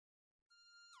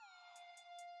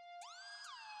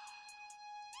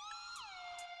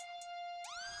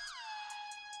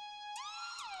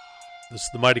This is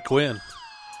the Mighty Quinn.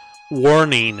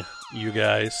 Warning, you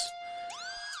guys.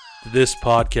 This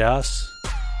podcast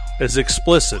is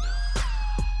explicit.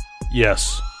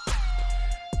 Yes.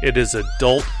 It is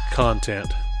adult content.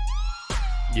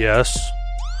 Yes.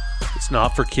 It's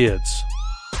not for kids.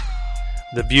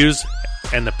 The views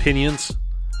and opinions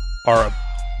are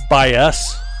by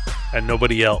us and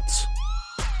nobody else.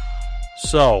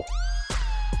 So,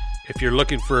 if you're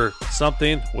looking for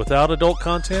something without adult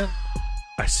content,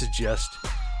 I suggest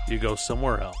you go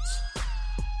somewhere else.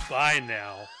 Bye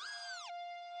now.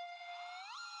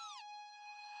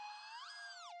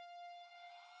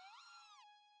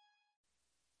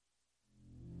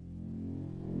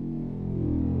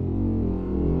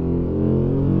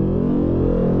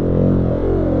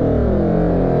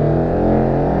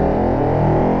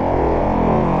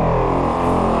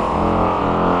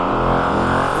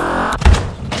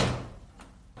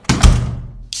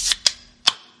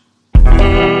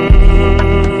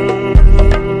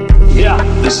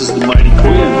 This is the Mighty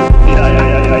Quinn.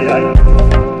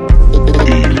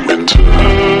 The Winter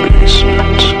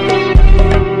Basement.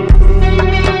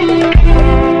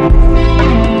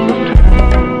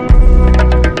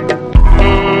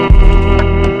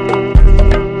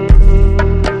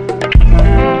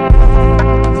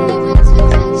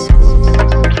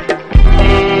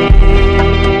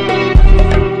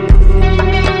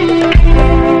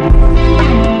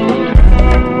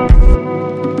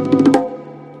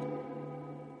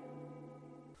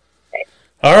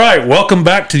 All right, welcome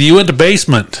back to the Uinta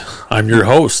Basement. I'm your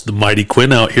host, the Mighty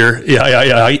Quinn, out here.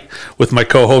 With my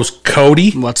co-host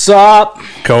Cody. What's up?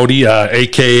 Cody,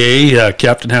 a.k.a.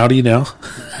 Captain Howdy now.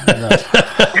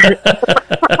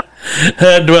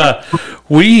 And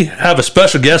we have a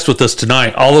special guest with us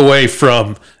tonight, all the way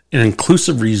from an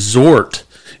inclusive resort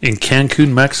in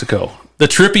Cancun, Mexico. The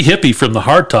Trippy Hippie from the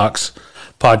Hard Talks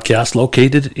podcast,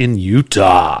 located in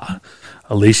Utah.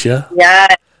 Alicia. Yeah.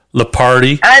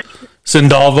 Lepardi.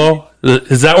 Sindalvo.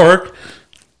 Does that work?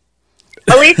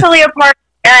 Alicia Leopard,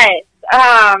 yes.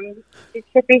 She's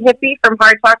Trippy Hippie from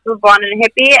Hard Talks with Blonde and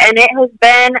Hippie, and it has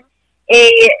been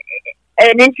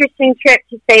an interesting trip,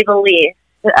 to say the least.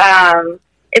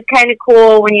 It's kind of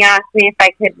cool when you ask me if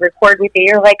I could record with you.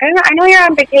 You're like, I know you're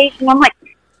on vacation. I'm like,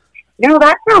 no,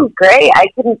 that sounds great. I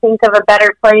couldn't think of a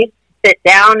better place to sit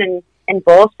down and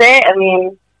bullshit. I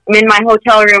mean, I'm in my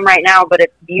hotel room right now, but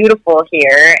it's beautiful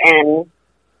here, and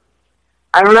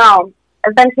I don't know.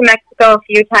 I've been to Mexico a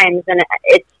few times, and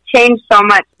it's changed so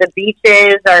much. The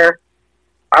beaches are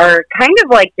kind of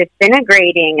like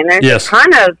disintegrating, and there's a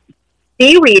ton of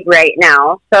seaweed right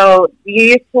now. So you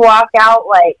used to walk out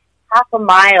like half a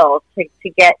mile to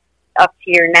get up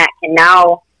to your neck, and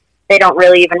now they don't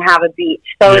really even have a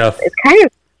beach. So it's kind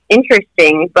of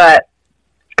interesting. But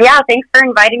yeah, thanks for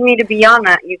inviting me to be on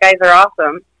that. You guys are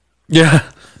awesome. Yeah,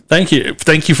 thank you.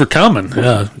 Thank you for coming.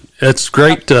 It's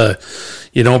great to,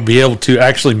 be able to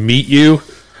actually meet you.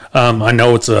 I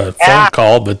know it's a phone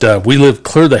call, but we live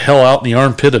clear the hell out in the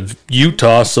armpit of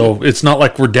Utah, so it's not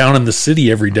like we're down in the city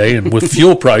every day. And with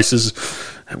fuel prices,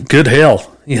 good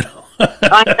hell,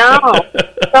 I know.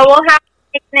 So we'll have to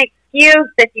make an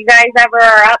excuse if you guys ever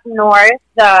are up north.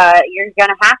 You're going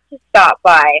to have to stop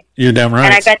by. You're damn right.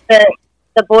 And I bet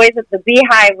the boys at the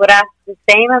Beehive would ask the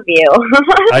same of you.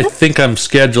 I think I'm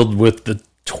scheduled with the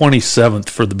 27th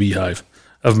for the Beehive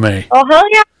of May. Oh, hell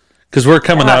yeah. Because we're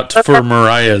coming out for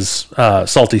Mariah's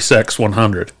Salty Sex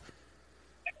 100.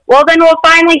 Well, then we'll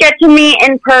finally get to meet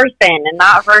in person and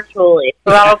not virtually,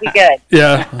 so that'll be good.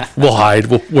 Yeah, we'll hide.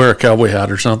 We'll wear a cowboy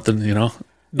hat or something, Not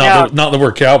that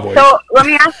we're cowboys. So let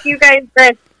me ask you guys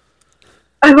this.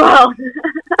 Well,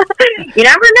 you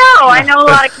never know. I know a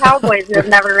lot of cowboys who have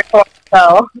never recorded,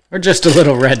 so. We're just a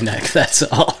little redneck, that's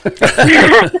all.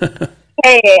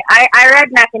 Hey, I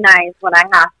redneckinize when I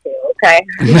have to, okay?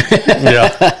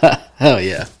 Yeah. Oh,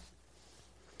 yeah.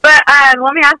 But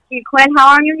let me ask you, Quinn, how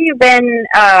long have you been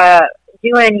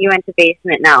doing Uinta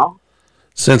Basement now?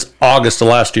 Since August of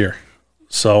last year.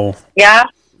 So. Yeah?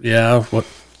 Yeah,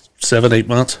 7, 8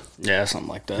 months? Yeah, something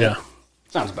like that. Yeah.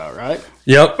 Sounds about right.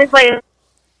 Yep. Just like to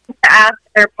ask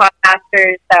their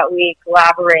podcasters that we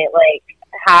collaborate, like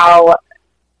how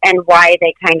and why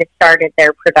they kind of started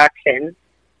their production.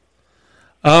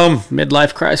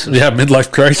 Midlife crisis. Yeah,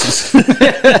 midlife crisis. I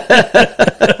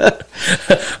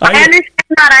understand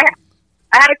that.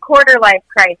 I had a quarter life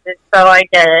crisis, so I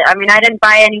did it. I mean, I didn't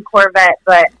buy any Corvette,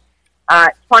 but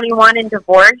 21 and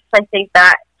divorced, I think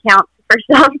that counts for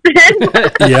something.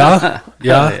 Yeah.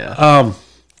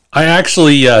 I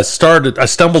actually I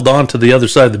stumbled onto the other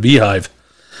side of the Beehive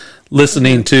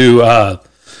listening to,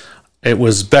 it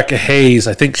was Becca Hayes.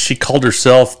 I think she called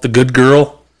herself the good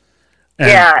girl. And,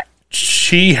 yeah.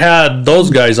 she had those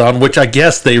guys on, which I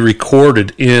guess they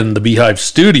recorded in the Beehive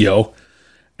studio,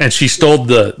 and she stole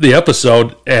the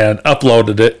episode and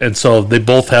uploaded it, and so they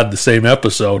both had the same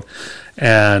episode.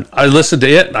 And I listened to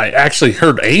it, and I actually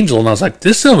heard Angel, and I was like,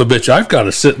 this son of a bitch, I've got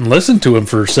to sit and listen to him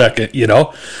for a second, you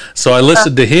know? So I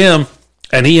listened to him,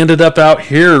 and he ended up out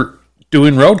here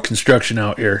doing road construction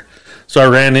out here. So I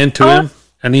ran into him,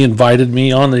 and he invited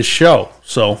me on this show.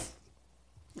 So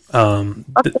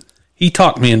he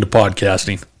talked me into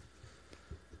podcasting.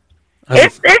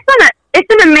 It's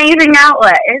an amazing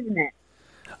outlet, isn't it?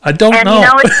 I don't know. You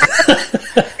know, it's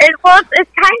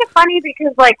kind of funny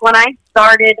because, like, when I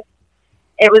started,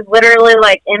 it was literally,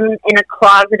 like, in a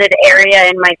closeted area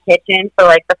in my kitchen, so,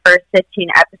 like, the first 15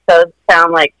 episodes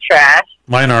sound like trash.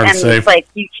 Mine are the same. And it's like,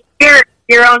 you hear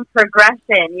your own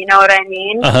progression, you know what I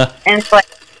mean? Uh-huh. And it's like,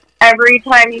 every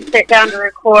time you sit down to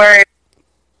record,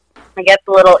 it gets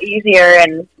a little easier,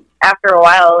 and after a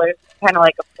while, there's kind of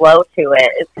like a flow to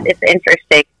it. It's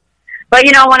interesting. But,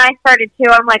 you know, when I started, too,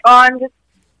 I'm like,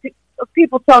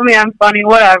 people tell me I'm funny,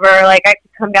 whatever. Like, I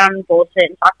could come down and bullshit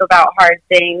and talk about hard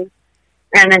things.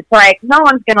 And it's like, no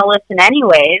one's going to listen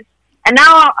anyways. And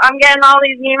now I'm getting all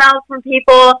these emails from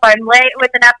people. If I'm late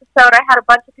with an episode, I had a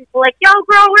bunch of people like, yo,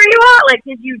 bro, where you at? Like,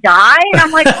 did you die? And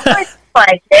I'm like, oh, I just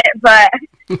like it. But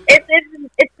it's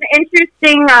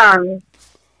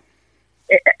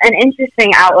an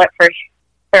interesting outlet for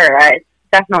sure. It's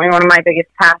definitely one of my biggest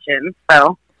passions.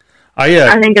 So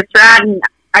I think it's rad, and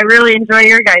I really enjoy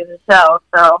your guys' show,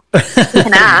 so you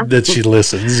can ask. That she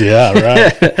listens, yeah,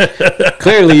 right.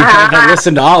 Clearly, you haven't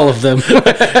listened to all of them.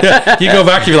 Yeah, you go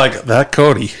back and you're like, that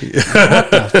Cody.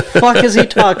 What the fuck is he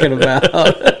talking about?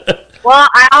 Well,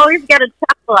 I always get a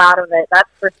chuckle out of it, that's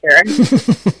for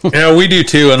sure. Yeah, we do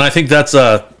too, and I think that's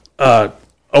a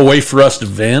way for us to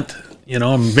vent. You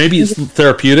know, maybe it's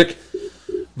therapeutic,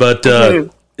 but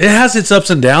it has its ups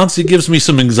and downs. It gives me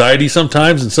some anxiety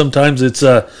sometimes, and sometimes it's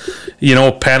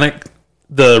panic.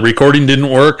 The recording didn't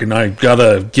work, and I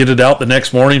gotta get it out the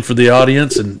next morning for the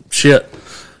audience and shit,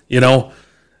 you know.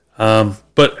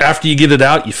 But after you get it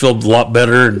out, you feel a lot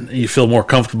better, and you feel more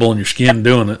comfortable in your skin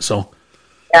doing it. So,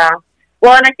 yeah.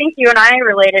 Well, and I think you and I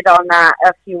related on that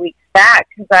a few weeks back,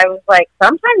 because I was like,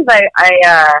 sometimes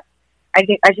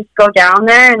I just go down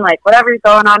there and, like, whatever's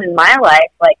going on in my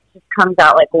life, like, just comes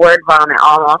out like word vomit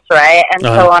almost, right? And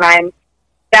so when I'm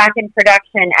back in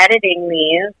production editing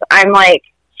these, I'm like,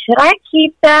 should I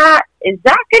keep that? Is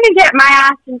that going to get my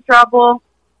ass in trouble?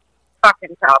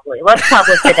 Fucking probably. Let's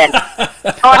publish it anyway.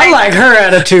 I like her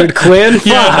attitude, Quinn.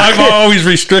 yeah, Fuck. I've always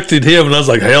restricted him, and I was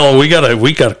like, hell, we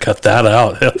gotta cut that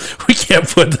out. We can't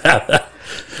put that out.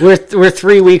 We're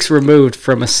 3 weeks removed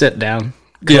from a sit down.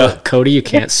 Yeah. Cody, you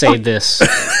can't say this.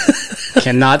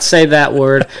 Cannot say that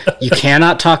word. You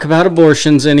cannot talk about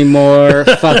abortions anymore.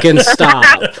 Fucking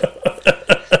stop.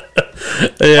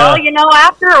 Yeah. Well, you know,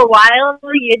 after a while,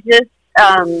 you just,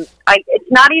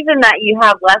 it's not even that you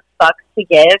have less fucks to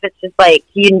give. It's just like,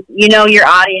 you know your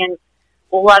audience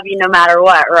will love you no matter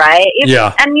what, right?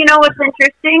 Yeah. And you know what's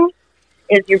interesting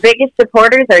is your biggest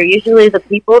supporters are usually the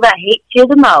people that hate you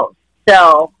the most.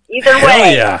 So, either Hell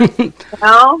way, yeah. you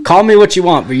know? Call me what you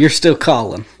want, but you're still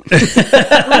calling. Yep.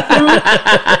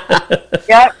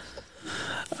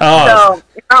 Oh.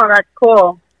 So, that's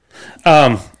cool.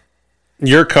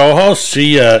 Your co-host,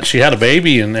 she had a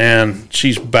baby, and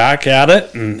she's back at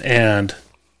it, and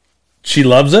she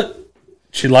loves it.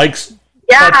 She likes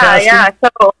podcasting. Yeah.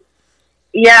 So,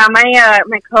 yeah,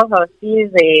 my co-host,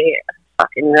 he's a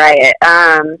fucking riot.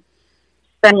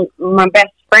 Been my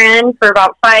best friend for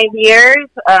about 5 years.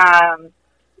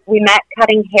 We met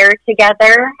cutting hair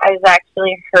together. I was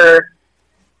actually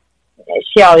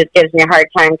she always gives me a hard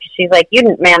time because she's like, you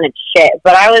didn't manage shit.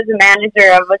 But I was a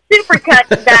manager of a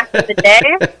Supercuts back in the day.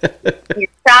 You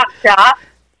shop.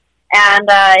 And,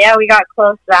 we got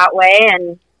close that way.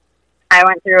 And I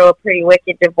went through a pretty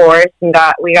wicked divorce and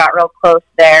we got real close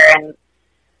there. And,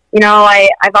 you know,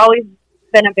 I've always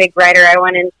been a big writer. I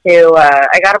went into,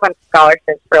 I got a bunch of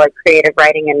scholarships for, like, creative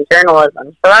writing and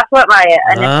journalism. So that's what my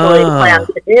initially planned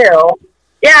to do.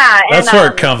 Yeah. That's where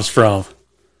it comes from.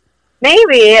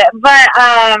 Maybe, but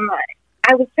I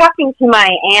was talking to my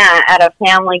aunt at a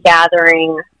family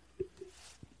gathering,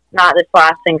 not this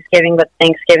last Thanksgiving, but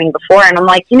Thanksgiving before, and I'm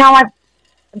like, you know, I've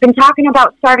been talking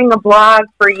about starting a blog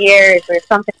for years or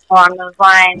something along those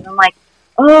lines. I'm like,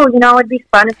 oh, you know, it'd be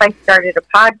fun if I started a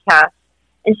podcast.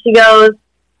 And she goes,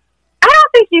 I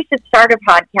don't think you should start a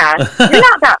podcast. You're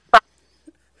not that fun.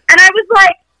 And I was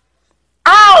like,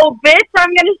 oh, bitch,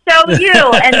 I'm going to show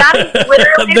you. And that is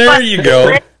literally there what you go.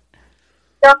 lit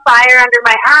the fire under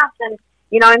my ass. And,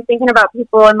 you know, I'm thinking about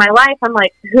people in my life. I'm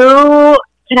like, who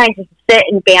can I just sit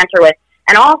and banter with?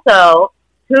 And also,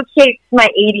 who keeps my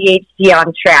ADHD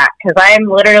on track? Because I am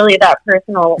literally that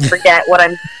person who will forget what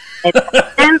I'm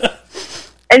saying.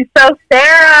 And so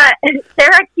Sarah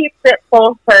keeps it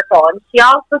full circle, and she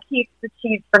also keeps the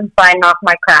cheese from sliding off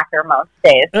my cracker most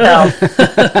days. So,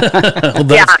 Well,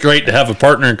 that's great to have a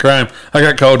partner in crime. I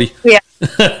got Cody. yeah,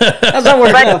 How's that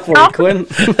working out for you, Quinn?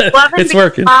 loving It's being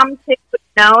working. a mom too.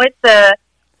 It's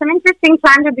an interesting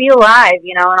time to be alive.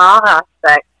 In all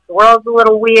aspects. The world's a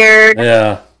little weird.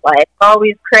 Yeah. Life's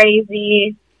always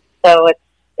crazy. So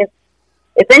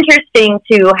it's interesting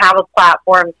to have a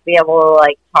platform to be able to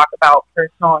like talk about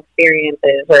personal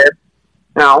experiences or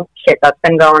shit that's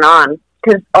been going on,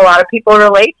 because a lot of people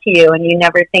relate to you and you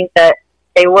never think that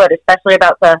they would, especially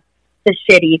about the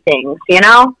shitty things.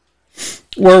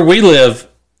 Where we live,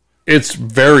 it's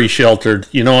very sheltered.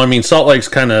 Salt Lake's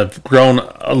kind of grown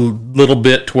a little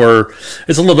bit to where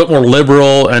it's a little bit more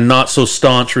liberal and not so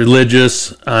staunch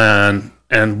religious,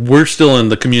 and we're still in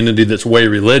the community that's way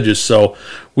religious, so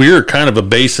we're kind of a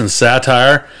base in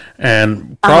satire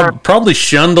and probably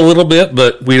shunned a little bit,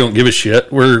 but we don't give a shit.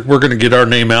 We're going to get our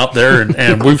name out there,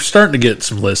 and we're starting to get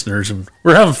some listeners, and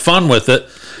we're having fun with it.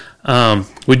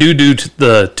 We do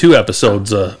the 2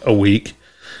 episodes a week,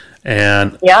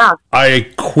 and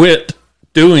I quit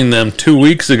doing them 2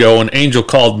 weeks ago, and Angel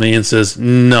called me and says,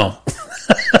 no.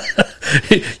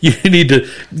 You need to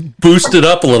boost it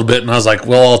up a little bit, and I was like,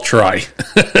 well, I'll try.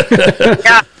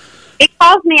 Yeah, he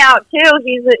calls me out too.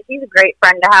 He's a great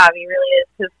friend to have. He really is,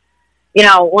 because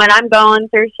when I'm going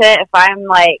through shit, if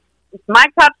my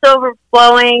cup's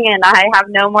overflowing and I have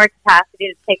no more capacity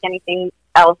to take anything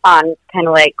else on, kind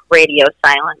of like radio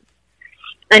silence.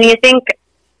 And you think,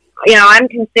 I'm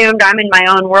consumed, I'm in my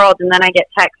own world, and then I get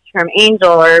texts from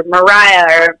Angel or Mariah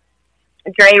or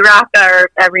Dre Rocca, or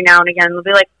every now and again they'll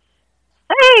be like,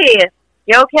 hey,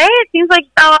 you okay? It seems like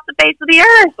you fell off the face of the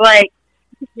earth. Like,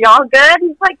 y'all good?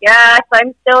 He's like, yes,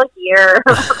 I'm still here.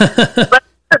 But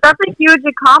that's a huge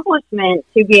accomplishment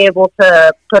to be able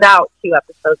to put out 2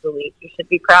 episodes a week. You should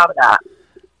be proud of that.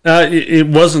 It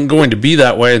wasn't going to be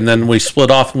that way, and then we split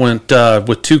off and went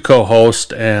with 2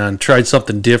 co-hosts and tried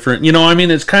something different.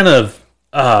 It's kind of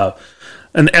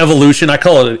an evolution. I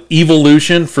call it an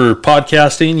evolution for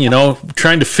podcasting,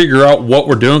 trying to figure out what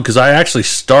we're doing, because I actually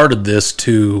started this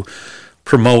to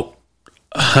promote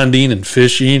hunting and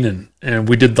fishing, and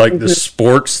we did like this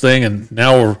sports thing, and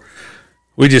now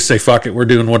we just say, fuck it, we're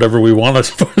doing whatever we want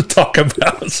to talk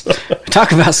about. So.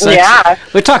 Talk about sex. Yeah.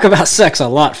 We talk about sex a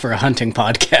lot for a hunting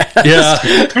podcast.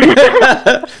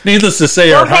 Yeah. Needless to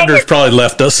say, our hunters probably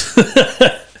left us.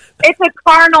 It's a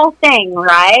carnal thing,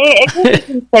 right? It can be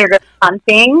considered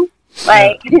hunting.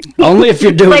 Like, only if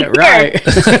you're doing like it right.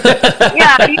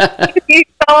 Yeah, you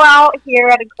go out here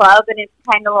at a club and it's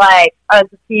kind of like, as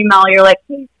a female, you're like,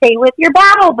 hey, stay with your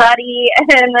battle buddy.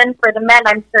 And then for the men,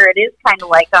 I'm sure it is kind of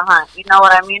like a hunt. You know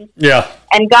what I mean? Yeah.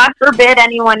 And God forbid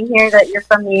anyone hear that you're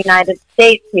from the United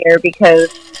States here, because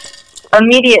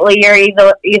immediately you're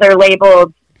either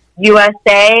labeled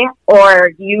USA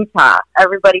or Utah.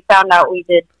 Everybody found out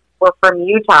we're from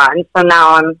Utah, and so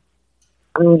now I'm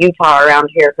in Utah around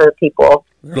here for people.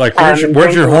 They're like, where's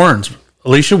your horns?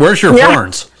 Alicia, where's your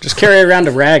horns? Just carry around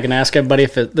a rag and ask everybody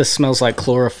if this smells like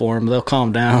chloroform. They'll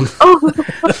calm down. Oh,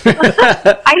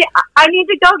 I need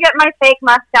to go get my fake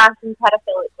mustache and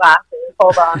pedophilic glasses.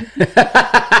 Hold on.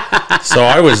 So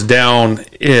I was down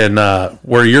in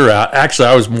where you're at. Actually,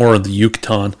 I was more in the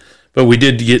Yucatan, but we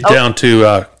did get down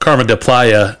to Carmen de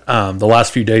Playa the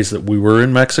last few days that we were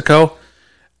in Mexico.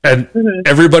 And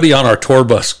everybody on our tour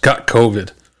bus got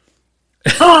COVID.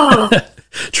 My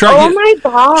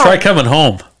God. Try coming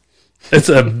home. It's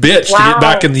a bitch to get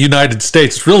back in the United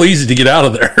States. It's real easy to get out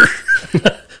of there.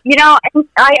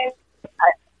 And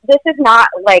this is not,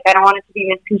 like, I don't want it to be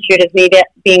misconstrued as me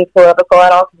being political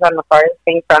at all, because I'm the farthest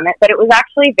thing from it, but it was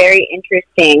actually very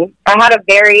interesting. I had a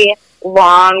very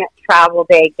long travel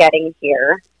day getting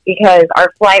here, because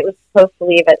our flight was supposed to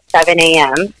leave at 7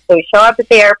 a.m. So we show up at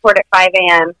the airport at 5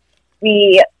 a.m.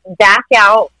 We back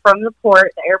out from the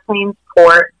port, the airplane's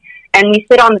port, and we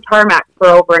sit on the tarmac for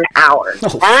over an hour.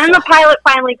 And then the pilot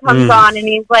finally comes on, and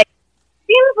he's like,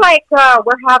 seems like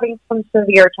we're having some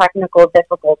severe technical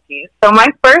difficulties. So my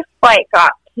first flight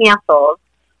got canceled.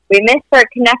 We missed our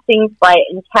connecting flight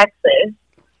in Texas.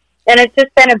 And it's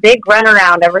just been a big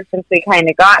runaround ever since we kind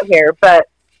of got here. But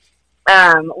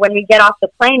when we get off the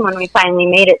plane, when we finally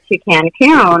made it to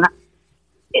Cancun,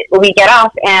 we get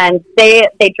off and they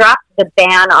dropped the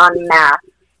ban on masks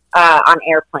on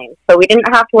airplanes. So we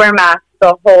didn't have to wear masks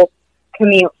the whole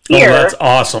commute here. Oh, that's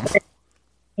awesome.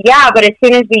 Yeah, but as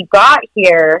soon as we got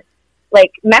here,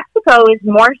 like Mexico is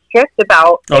more strict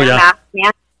about their mask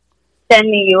mandate than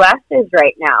the U.S. is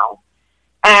right now,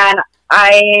 and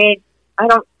I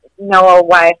don't know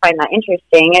why I find that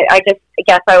interesting. I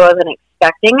guess I wasn't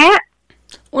expecting it,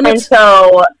 and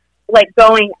so like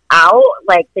going out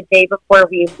like the day before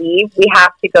we leave, we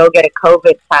have to go get a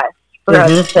COVID test for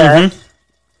us to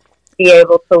be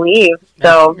able to leave.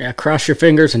 So yeah, cross your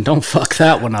fingers and don't fuck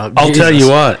that one up. I'll tell you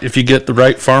what, if you get the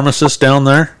right pharmacist down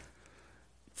there,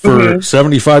 for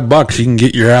 $75, you can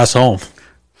get your ass home.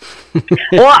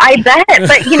 Well, I bet.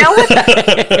 But you know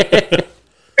what?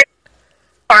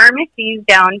 Pharmacies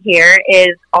down here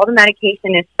is all the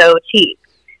medication is so cheap.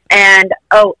 And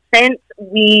since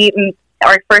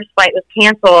our first flight was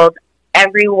canceled,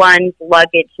 everyone's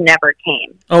luggage never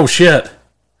came. Oh shit.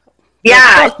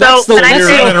 Yeah, you're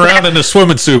running around in a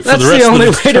swimming suit for the rest of the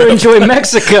That's the only way to enjoy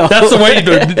Mexico. That's the way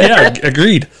to, yeah,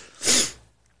 agreed.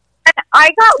 I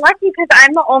got lucky because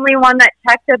I'm the only one that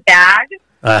checked a bag.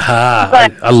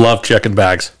 I love checking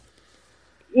bags.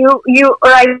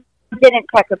 I didn't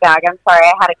check a bag. I'm sorry,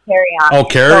 I had a carry-on. Oh,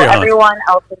 carry-on. So everyone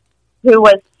else who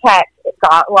was checked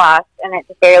got lost, and it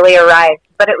just barely arrived.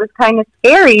 But it was kind of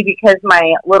scary because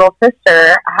my little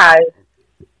sister has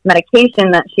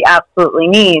medication that she absolutely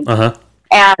needs.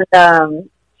 And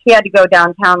she had to go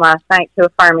downtown last night to a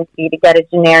pharmacy to get a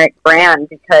generic brand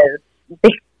because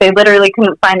they literally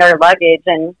couldn't find our luggage.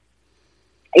 And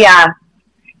yeah,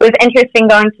 it was interesting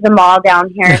going to the mall down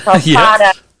here. So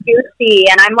Prada, Gucci,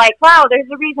 and I'm like, wow, there's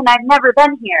a reason I've never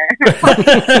been here.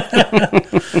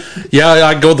 Yeah,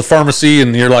 I go to the pharmacy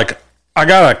and you're like, I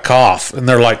got a cough. And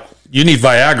they're like, you need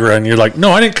Viagra. And you're like,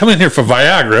 no, I didn't come in here for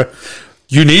Viagra.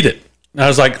 You need it. And I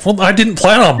was like, well, I didn't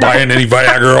plan on buying any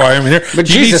Viagra while I'm here. But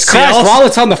Jesus Christ, while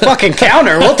it's on the fucking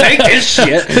counter, we'll take this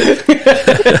shit.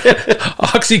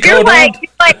 Oxycodone. You're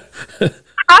like,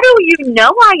 how do you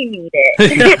know I need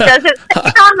it? Does it say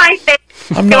on my face?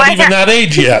 I'm not even that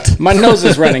age yet. My nose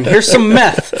is running. Here's some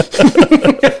meth.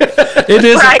 It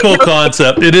is a cool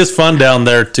concept. It is fun down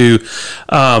there too.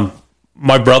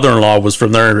 My brother-in-law was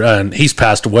from there, and he's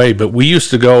passed away. But we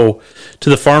used to go to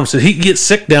the pharmacist. He'd get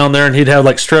sick down there, and he'd have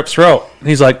like strep throat. And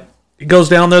he's like, he goes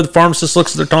down there. The pharmacist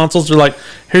looks at their tonsils. They're like,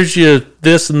 "Here's you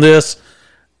this and this.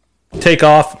 Take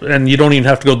off, and you don't even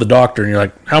have to go to the doctor." And you're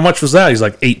like, "How much was that?" He's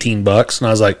like, $18. And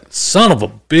I was like, "Son of a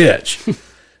bitch."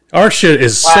 Our shit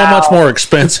is so much more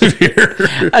expensive here.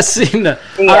 I seen that.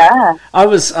 Yeah. I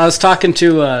was talking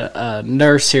to a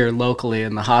nurse here locally,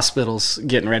 and the hospital's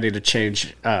getting ready to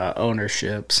change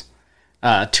ownerships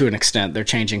to an extent. They're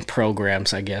changing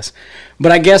programs, I guess.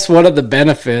 But I guess one of the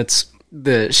benefits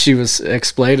that she was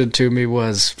explaining to me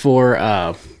was for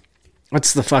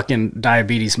what's the fucking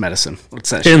diabetes medicine?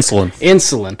 What's that shit?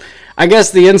 Insulin. I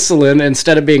guess the insulin,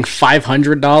 instead of being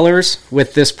 $500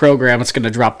 with this program, it's going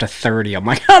to drop to $30. I'm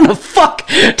like, how the fuck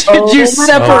did you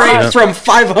separate from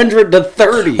 $500 to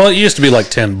 $30? Well, it used to be like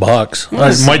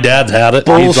 $10. My dad had it.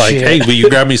 He's like, "Hey, will you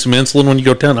grab me some insulin when you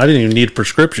go down?" I didn't even need a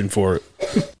prescription for it.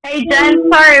 Hey,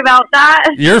 Jen, sorry about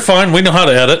that. You're fine. We know how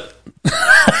to edit.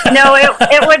 No,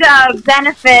 it would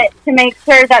benefit to make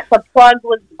sure that the plug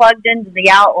was plugged into the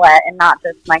outlet and not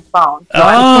just my phone. So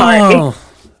I'm sorry.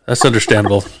 That's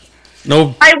understandable.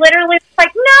 No, I literally was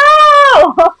like,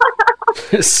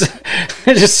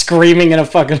 no! Just screaming in a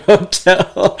fucking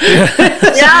hotel.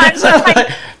 Yeah, I'm just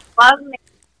like, love me.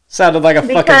 Sounded like a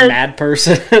fucking mad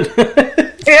person.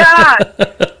 Yeah.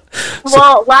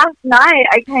 Well, last night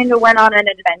I kind of went on an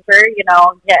adventure,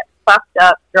 get fucked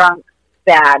up, drunk,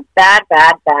 bad.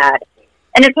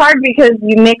 And it's hard because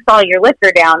you mix all your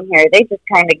liquor down here. They just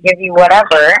kind of give you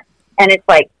whatever, and it's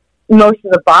like most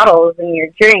of the bottles in your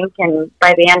drink, and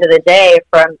by the end of the day,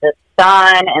 from the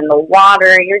sun and the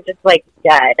water, you're just like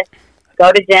dead.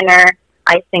 Go to dinner.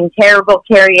 I sing terrible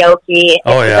karaoke. It's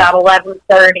about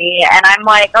 11:30, and I'm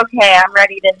like, okay, I'm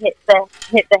ready to hit the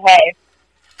hay.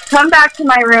 Come back to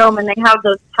my room, and they have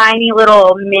those tiny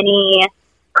little mini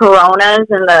Coronas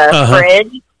in the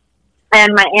fridge.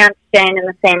 And my aunt's staying in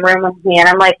the same room with me, and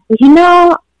I'm like, you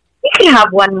can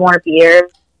have one more beer.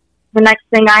 The next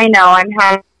thing I know, I'm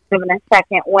having a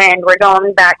second wind. We're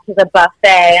going back to the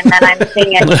buffet, and then I'm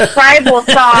singing tribal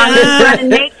songs and running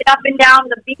naked up and down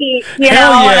the beach, and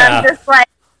I'm just like,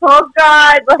 oh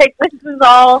God, like this is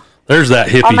all. There's that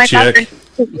hippie chick.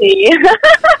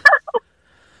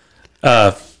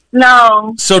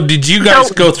 No. So did you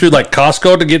guys go through like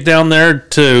Costco to get down there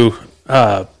to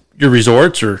your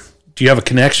resorts, or do you have a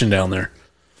connection down there?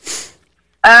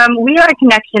 We got a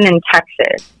connection in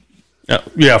Texas.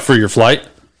 Yeah, for your flight?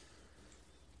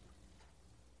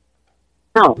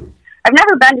 No. I've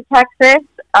never been to Texas.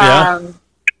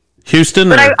 Houston?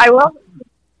 But I will.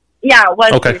 Yeah, it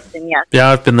was Okay. Houston, yes. Yeah,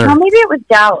 I've been there. Well, maybe it was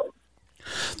Dallas.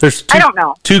 There's I don't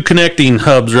know. two connecting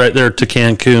hubs right there to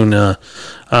Cancun.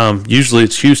 Usually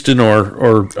it's Houston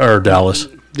or Dallas.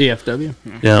 DFW.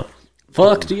 Yeah.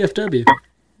 Fuck DFW.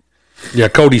 Yeah,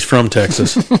 Cody's from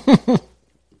Texas.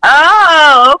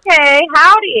 Oh, okay.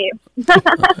 Howdy.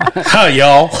 Hi,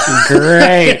 y'all.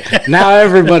 Great. Now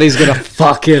everybody's gonna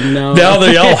fucking know. Now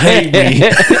they all hate me.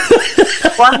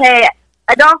 Well, hey,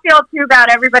 I don't feel too bad.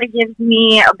 Everybody gives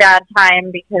me a bad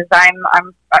time because I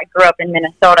grew up in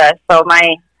Minnesota, so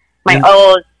my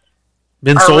O's are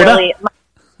Minnesota? really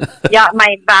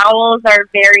my vowels are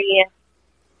very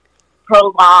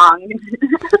prolonged.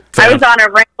 I was on a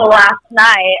rental last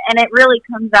night, and it really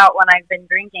comes out when I've been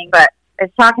drinking. But I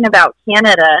was talking about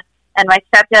Canada, and my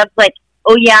stepdad's like,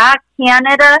 "Oh yeah,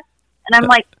 Canada," and I'm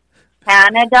like,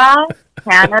 "Canada."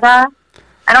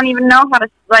 I don't even know how to.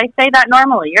 I say that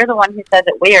normally. You're the one who says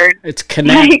it weird. It's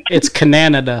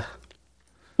Canada.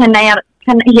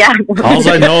 Yeah. All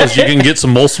I know is you can get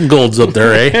some Molson Golds up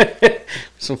there, eh?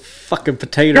 Some fucking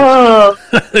potatoes. Oh,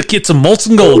 Get some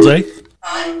Molson Golds, eh?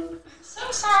 I'm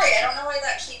so sorry. I don't know why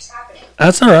that keeps happening.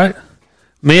 That's all right.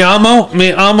 Mi amo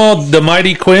the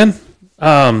mighty Quinn.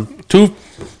 Two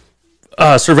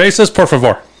cervezas, por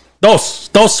favor. Dos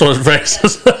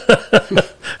cervezas.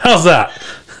 How's that?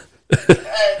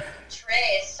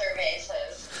 Tres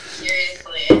cervezas.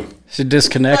 Seriously. She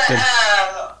disconnected.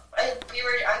 We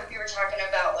were talking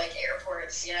about like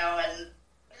airports, you know, and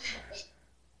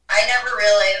I never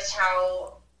realized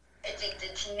how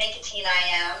addicted to nicotine I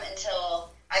am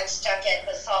until I'm stuck at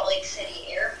the Salt Lake City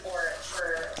airport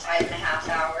for 5.5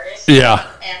 hours.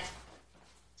 Yeah. And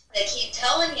they keep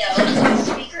telling you on the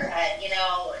speakerhead, you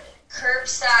know,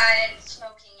 curbside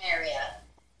smoking area.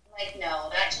 I'm like, no,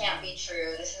 that can't be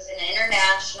true. This is an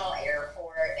international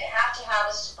airport. They have to have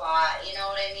a spot. You know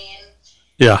what I mean?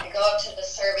 Yeah. I go up to the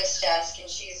service desk, and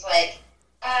she's like,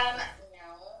 no.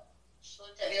 She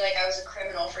looked at me like I was a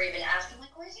criminal for even asking, like,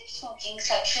 where's your smoking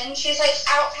section? She's like,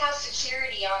 out past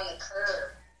security on the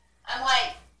curb. I'm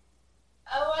like,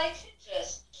 oh, I could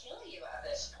just kill you at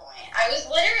this point. I was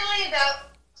literally about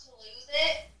to lose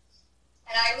it,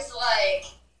 and I was like,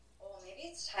 well, maybe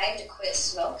it's time to quit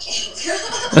smoking.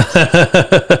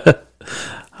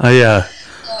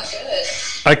 Not good.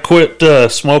 I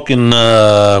quit smoking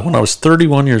when I was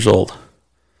 31 years old.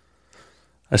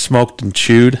 I smoked and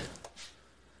chewed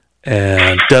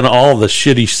and done all the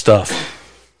shitty stuff.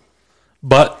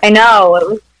 But I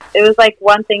know it was like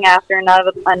one thing after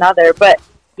another. But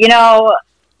you know,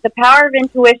 the power of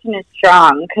intuition is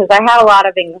strong because I had a lot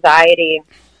of anxiety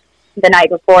the night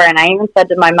before, and I even said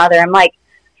to my mother, I'm like,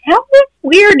 I have this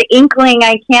weird inkling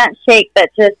I can't shake that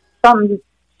just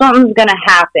something's gonna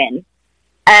happen.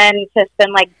 And it's just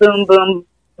been like boom, boom,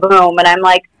 boom. And I'm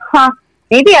like,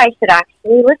 maybe I should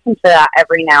actually listen to that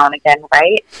every now and again,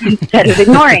 right? Instead of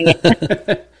ignoring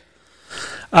it.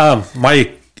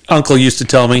 my uncle used to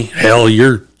tell me, hell,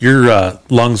 your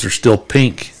lungs are still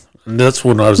pink. And that's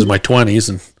when I was in my 20s.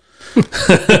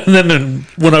 And then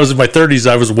when I was in my 30s,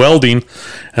 I was welding.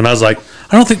 And I was like,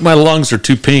 I don't think my lungs are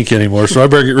too pink anymore, so I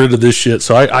better get rid of this shit.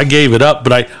 So I gave it up,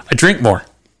 but I drink more.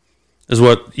 Is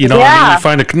what, you know, Yeah. I mean, you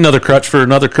find another crutch for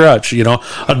another crutch, you know.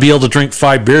 I'd be able to drink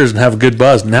 5 beers and have a good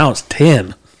buzz. Now it's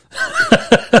 10.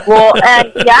 Well, and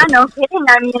yeah, no kidding.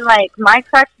 I mean, like, my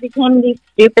crutch became these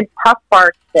stupid puff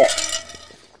bar sticks.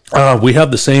 We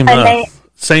have the same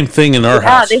same thing in our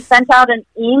Yeah, house. they sent out an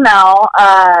email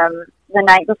the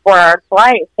night before our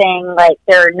flight saying, like,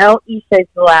 there are no e-cigs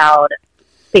allowed,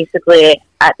 basically,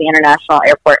 at the international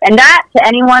airport. And that, to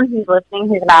anyone who's listening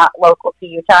who's not local to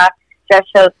Utah, just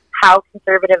shows how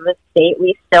conservative a state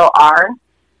we still are.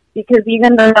 Because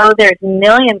even though there's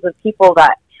millions of people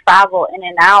that travel in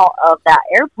and out of that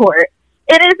airport,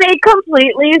 it is a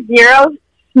completely zero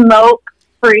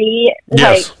smoke-free,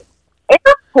 Yes. like,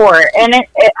 airport. And it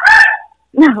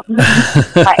no,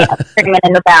 I have screaming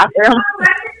in the bathroom.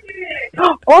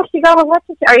 Oh, she got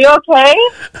electric. Are you okay?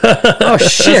 Oh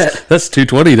shit! That's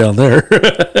 220 down there.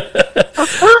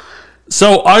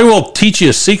 So I will teach you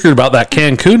a secret about that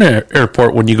Cancun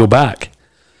airport when you go back.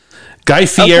 Guy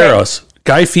Fiera's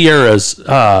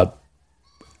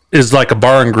is like a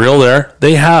bar and grill there.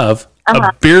 They have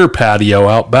a beer patio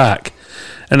out back,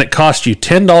 and it costs you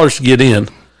 $10 to get in,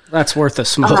 That's worth a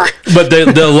smoke. but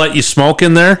they'll let you smoke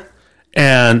in there.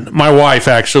 And my wife,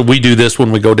 actually, we do this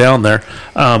when we go down there.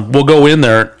 We'll go in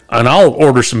there, and I'll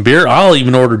order some beer. I'll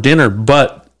even order dinner,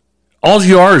 but all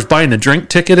you are is buying a drink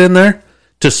ticket in there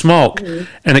to smoke,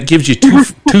 and it gives you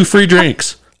two free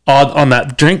drinks. on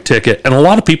that drink ticket, and a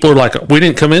lot of people are like, "We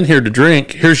didn't come in here to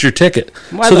drink. Here's your ticket."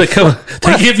 Why so the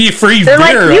they give you free They're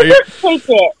like, beer. you Right? just take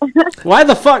it. Why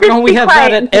the fuck don't we have that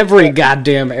quiet. at every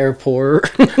goddamn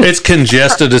airport? It's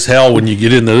congested as hell when you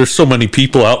get in there. There's so many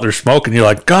people out there smoking. You're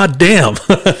like, God damn.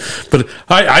 But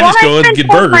I just go in and get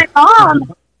burger.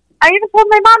 I even told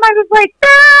my mom, I was like,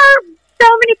 there are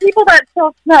so many people that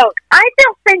still smoke. I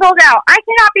feel singled out. I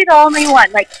cannot be the only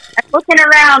one. Like, I'm looking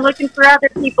around, looking for other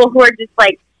people who are just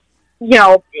like,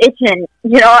 itching.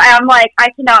 And I'm like, I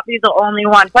cannot be the only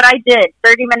one. But I did.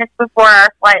 30 minutes before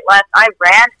our flight left, I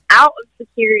ran out of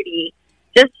security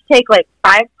just to take like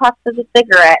 5 puffs of a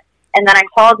cigarette. And then I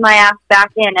hauled my ass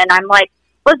back in. And I'm like,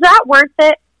 was that worth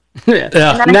it? Yeah.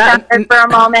 Yeah. And then I sat there for a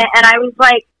moment. And I was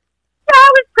like, yeah,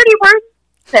 it was pretty worth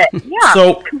it. Yeah.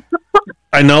 So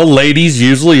I know ladies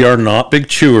usually are not big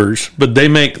chewers, but they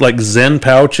make like Zen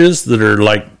pouches that are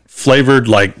like flavored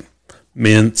like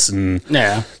mints and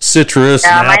Yeah. citrus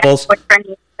Yeah, and my apples. boyfriend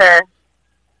used to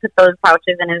put those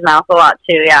pouches in his mouth a lot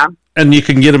too. Yeah. And you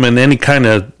can get them in any kind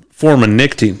of form of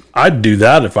nicotine. I'd do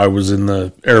that if I was in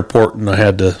the airport and I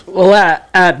had to. Well,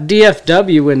 at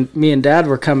DFW, when me and Dad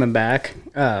were coming back,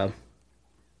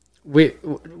 we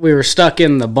were stuck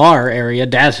in the bar area.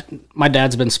 My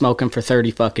dad's been smoking for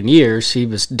 30 fucking years. He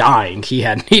was dying. He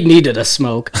needed a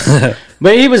smoke,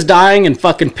 but he was dying and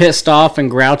fucking pissed off and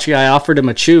grouchy. I offered him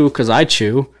a chew because I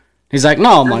chew. He's like,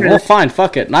 no. I'm like, well, fine,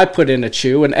 fuck it. And I put in a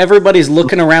chew, and everybody's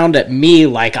looking around at me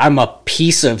like I'm a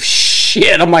piece of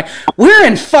shit. I'm like, we're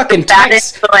in fucking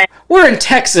Texas. We're in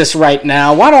Texas right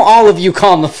now. Why don't all of you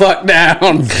calm the fuck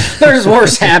down? There's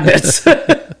worse habits.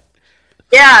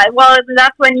 Yeah. Well,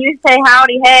 that's when you say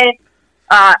howdy, hey.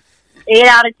 8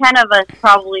 out of 10 of us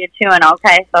probably are chewing.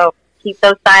 Okay, so keep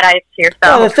those side eyes to yourself.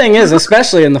 Well, the thing is,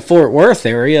 especially in the Fort Worth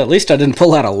area, at least I didn't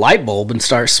pull out a light bulb and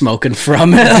start smoking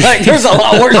from it. Like, there's a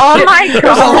lot worse. Oh shit. my God.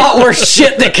 There's a lot worse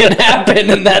shit that can happen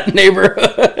in that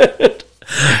neighborhood.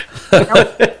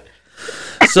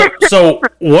 So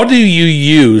what do you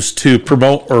use to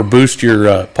promote or boost your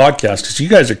podcast? Because you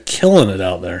guys are killing it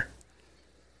out there.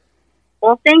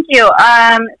 Well, thank you.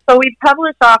 So we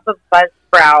publish off of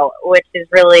Buzzsprout, which is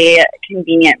really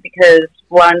convenient because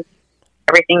once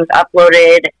everything's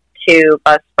uploaded to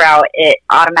Buzzsprout, it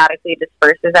automatically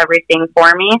disperses everything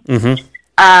for me.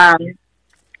 Mm-hmm.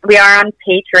 We are on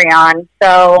Patreon,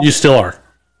 so You still are.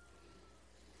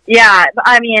 yeah.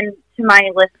 I mean, to my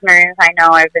listeners, I know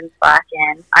I've been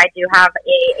slacking. I do have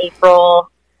a April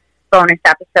bonus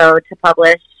episode to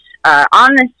publish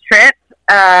on this trip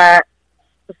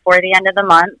before the end of the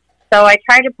month. So I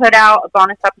try to put out a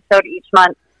bonus episode each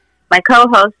month. My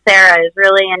co-host Sarah is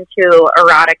really into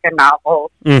erotica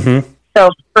novels. Mm-hmm. So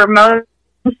for most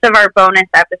of our bonus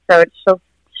episodes,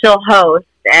 she'll host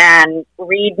and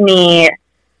read me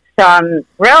some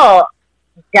real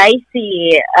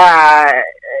dicey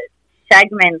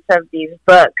segments of these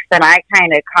books, and I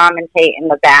kind of commentate in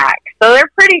the back. So they're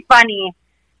pretty funny.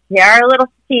 They are a little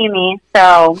steamy,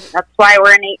 so that's why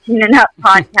we're an 18 and up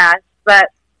podcast. But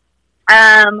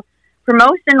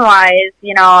promotion-wise,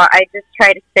 I just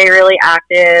try to stay really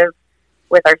active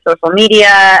with our social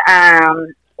media.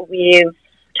 We've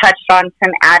touched on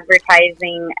some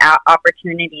advertising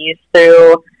opportunities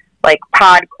through like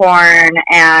Podcorn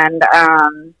and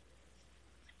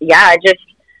just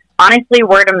honestly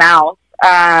word of mouth.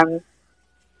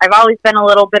 I've always been a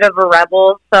little bit of a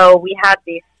rebel, so we had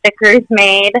these stickers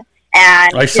made,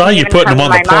 and I saw you putting them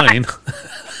on the plane.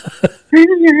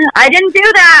 I didn't do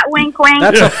that. Wink, wink.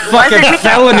 That's a fucking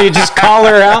felony. Just call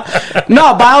her out.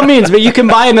 No, by all means, but you can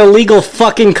buy an illegal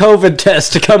fucking COVID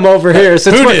test to come over here.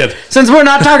 Since Who did? Since we're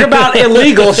not talking about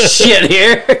illegal shit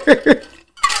here.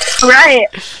 Right.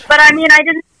 But I mean, I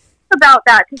didn't think about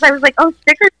that because I was like, oh,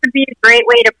 stickers would be a great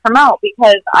way to promote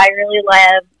because I really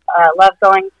love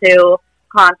going to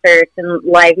concerts and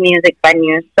live music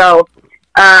venues. So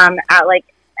at like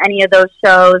any of those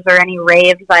shows or any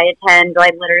raves I attend,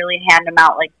 I literally hand them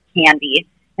out like candy.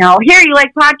 Here, you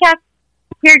like podcasts?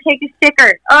 Here, take a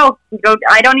sticker. Oh,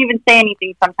 I don't even say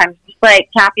anything sometimes. Just like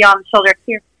tap you on the shoulder.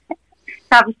 Here,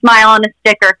 have a smile on a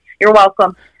sticker. You're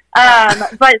welcome.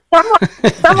 But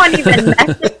someone even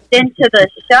messaged into the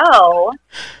show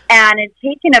and had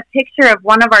taken a picture of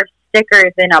one of our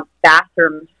stickers in a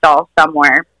bathroom stall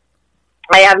somewhere.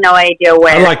 I have no idea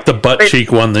where. I like the butt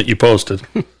cheek one that you posted.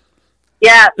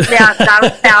 Yeah, that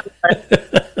was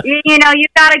fabulous. You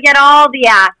got to get all the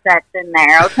assets in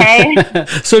there, okay?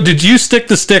 So did you stick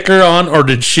the sticker on, or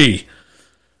did she?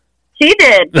 She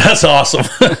did. That's awesome.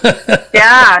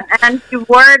 Yeah, and she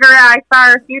wore it around. I saw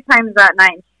her a few times that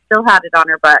night, and she still had it on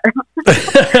her butt.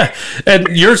 And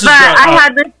yours is But I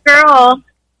had this girl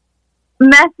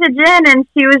message in, and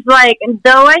she was like,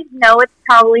 though I know it's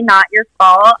probably not your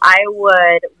fault, I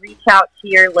would reach out to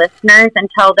your listeners and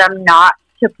tell them not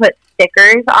to put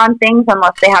stickers on things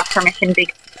unless they have permission,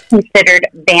 because it's considered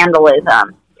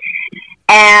vandalism.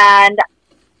 And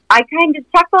I kind of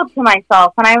chuckled to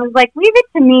myself, and I was like, leave it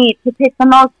to me to pick the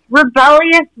most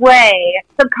rebellious way,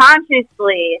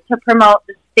 subconsciously, to promote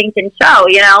the stinking show,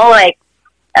 you know? Like,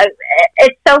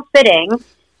 it's so fitting.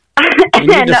 You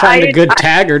need to find a good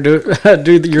tag or do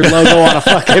your logo on a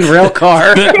fucking rail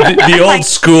car. The old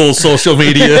school social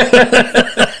media.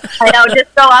 I know,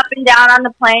 just go up and down on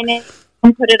the plane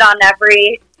and put it on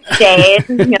every stage,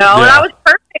 you know? Yeah. And I was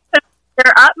perfect.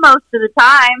 They're up most of the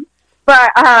time. But,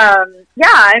 yeah,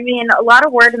 I mean, a lot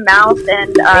of word of mouth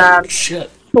and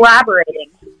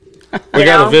collaborating. We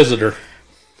got a visitor.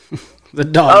 The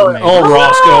dog. Oh,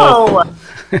 Roscoe.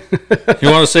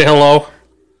 You want to say hello?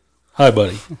 Hi,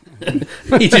 buddy.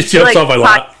 He just jumps off my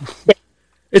lap.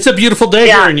 It's a beautiful day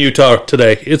here in Utah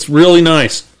today. It's really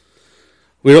nice.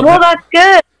 That's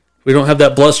good. We don't have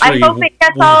that blustery. I hope it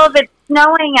gets all of it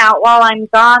snowing out while I'm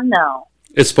gone, though.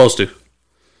 It's supposed to.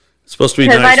 It's supposed to be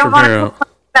Because nice I don't from want here to out.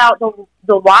 complain about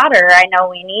the water. I know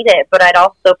we need it, but I'd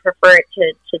also prefer it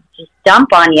to just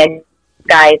dump on you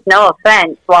guys. No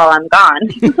offense while I'm gone.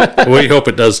 We hope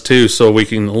it does too, so we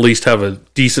can at least have a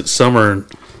decent summer and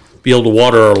be able to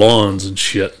water our lawns and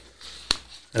shit.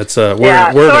 That's we're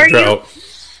in a drought.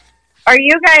 Are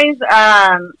you guys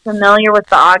familiar with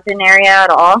the Ogden area at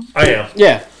all? I am.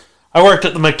 Yeah. I worked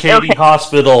at the McCady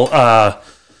Hospital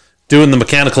doing the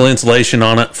mechanical insulation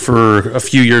on it for a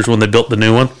few years when they built the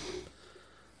new one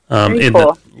in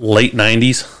the late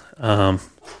 90s.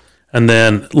 And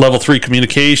then level 3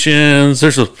 communications.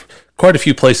 There's quite a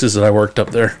few places that I worked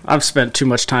up there. I've spent too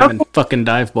much time in fucking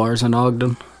dive bars in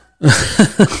Ogden.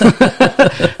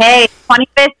 Hey,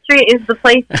 25th Street is the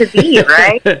place to be,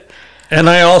 right? And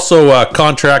I also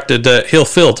contracted at Hill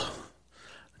Field,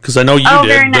 because I know you did.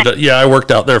 Very nice. But yeah, I worked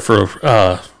out there for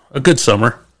a good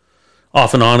summer,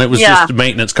 off and on. It was just a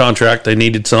maintenance contract. They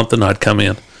needed something, I'd come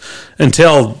in.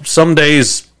 Until some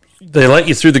days they let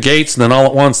you through the gates, and then all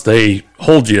at once they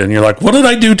hold you, and you're like, "What did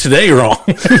I do today wrong?"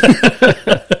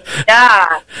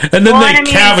 Yeah. And then they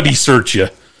cavity search you.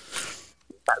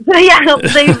 Yeah,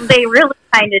 they really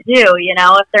kind of do, you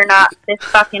know, if they're not fist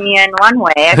fucking you in one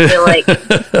way. I feel like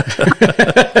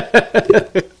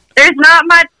there's not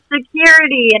much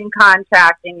security in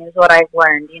contracting is what I've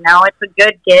learned, you know. It's a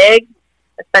good gig,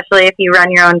 especially if you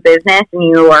run your own business and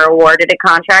you are awarded a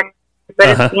contract. But,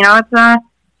 it's, you know, it's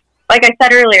like I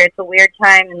said earlier, it's a weird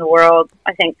time in the world,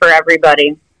 I think, for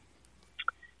everybody.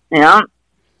 You know?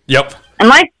 Yep. And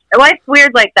life's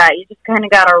weird like that. You just kind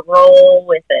of got to roll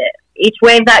with it. Each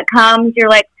wave that comes, you're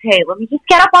like, hey, let me just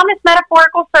get up on this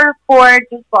metaphorical surfboard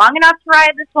just long enough to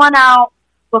ride this one out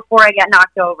before I get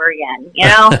knocked over again, you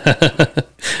know?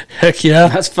 Heck yeah.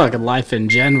 That's fucking life in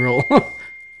general.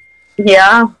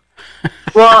 Yeah.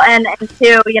 Well, and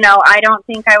two, you know, I don't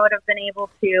think I would have been able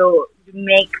to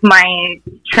make my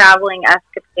traveling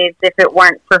escapades if it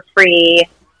weren't for free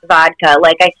vodka.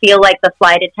 Like, I feel like the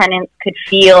flight attendants could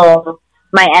feel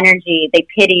my energy. They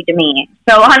pitied me.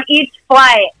 So on each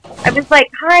flight, I was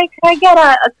like, hi, can I get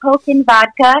a Coke and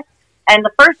vodka? And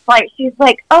the first flight, she's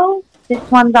like, oh, this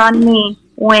one's on me.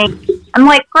 Wink. I'm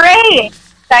like, great.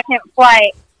 Second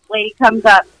flight, lady comes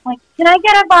up. I'm like, can I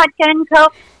get a vodka and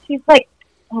Coke? She's like,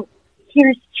 oh,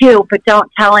 here's 2, but don't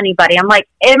tell anybody. I'm like,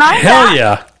 am I Hell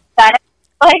yeah.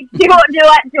 Like, do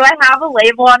I have a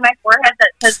label on my forehead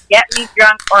that says, get me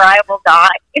drunk or I will die?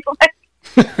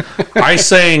 I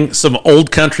sang some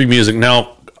old country music.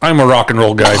 Now, I'm a rock and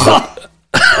roll guy, but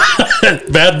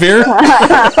bad beer?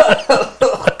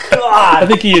 Oh, God. I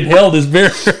think he inhaled his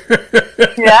beer.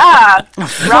 Yeah.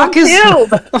 Fuck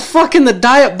the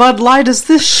Diet Bud Light is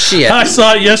this shit? I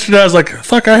saw it yesterday. I was like,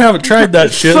 fuck, I haven't tried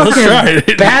that shit. Let's Fucking try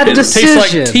it. bad It decision.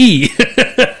 tastes like tea.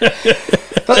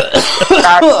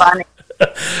 That's funny.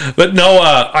 But no,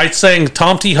 I sang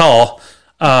Tom T. Hall.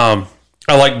 I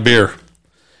like beer.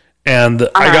 And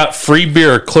I got free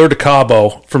beer clear to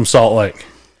Cabo from Salt Lake.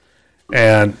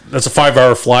 And that's a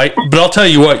 5-hour flight. But I'll tell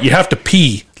you what, you have to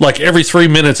pee like every 3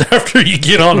 minutes after you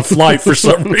get on a flight for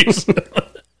some reason.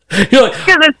 You're like,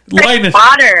 Because it's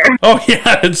water. oh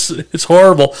yeah, it's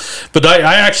horrible. But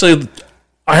I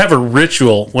have a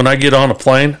ritual when I get on a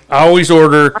plane. I always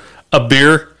order a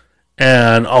beer,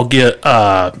 and I'll get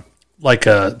like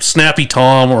a Snappy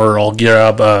Tom, or I'll get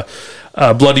a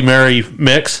Bloody Mary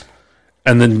mix,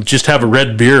 and then just have a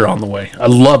red beer on the way. I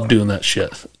love doing that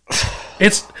shit.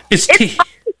 It's tea.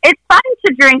 It's fun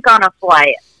to drink on a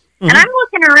flight. Mm-hmm. And I'm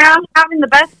looking around having the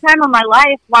best time of my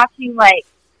life watching, like,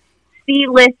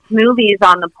 B-list movies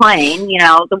on the plane. You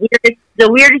know, the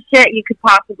weirdest shit you could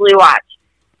possibly watch.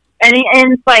 And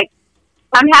it's like,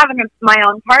 I'm having my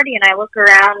own party, and I look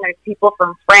around, and there's people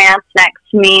from France next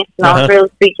to me, smells really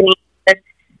speaking English,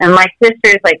 and my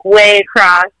sister's, like, way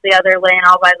across the other lane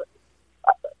all by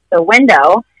the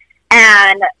window,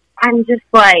 and I'm just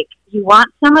like, you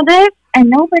want some of this? And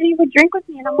nobody would drink with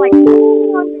me, and I'm like, you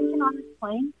want drinking on this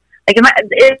plane? Like,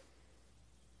 is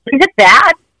it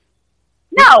bad?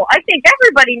 No, I think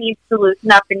everybody needs to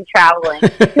loosen up in traveling.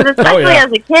 Because especially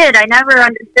as a kid, I never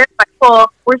understood why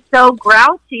people were so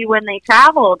grouchy when they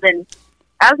traveled. And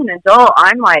as an adult,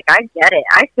 I'm like, I get it.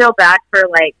 I feel bad for,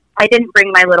 like, I didn't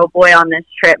bring my little boy on this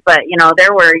trip, but, you know,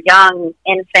 there were young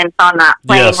infants on that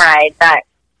plane ride that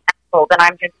traveled. And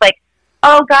I'm just like,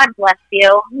 oh, God bless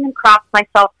you. I'm going to cross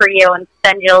myself for you and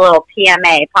send you a little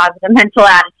PMA, positive mental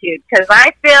attitude, because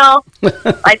I feel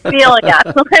yeah.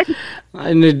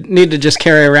 I need to just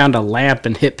carry around a lamp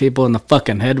and hit people in the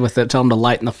fucking head with it, tell them to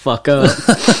lighten the fuck up.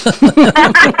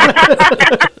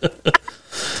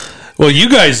 Well, you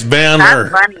guys, man,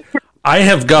 That's funny. I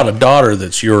have got a daughter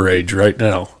that's your age right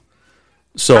now.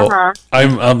 So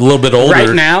I'm a little bit older.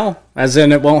 Right now? As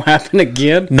in it won't happen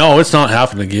again? No, it's not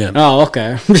happening again. Oh,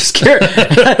 okay. I'm just curious. I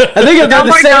think if they're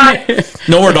the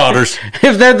same No more daughters.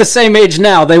 If they're the same age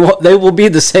now, they will be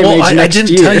the same age next year. I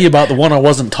didn't tell you about the one I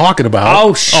wasn't talking about.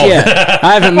 Oh, shit.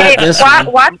 I haven't met this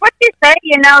one. Watch what you say.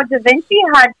 You know, Da Vinci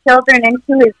had children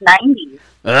into his 90s.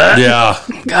 Yeah.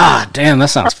 God damn, that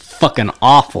sounds fucking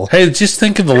awful. Hey, just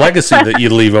think of the legacy that you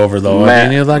leave over, though. I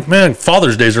mean, you're like, man,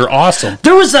 Father's Days are awesome.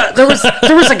 There was a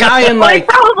guy in Well, he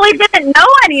probably didn't know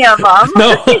any of them.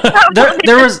 No.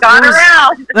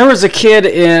 There was a kid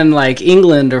in like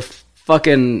England or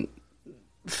fucking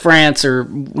France or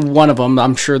one of them.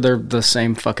 I'm sure they're the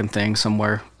same fucking thing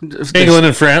somewhere. England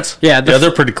and France? Yeah,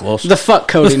 they're pretty close. The fuck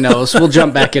Cody knows. We'll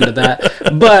jump back into that.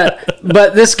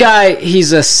 But this guy,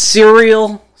 he's a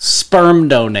serial sperm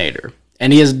donator.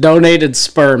 And he has donated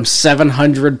sperm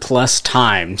 700 plus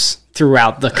times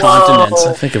throughout the continents.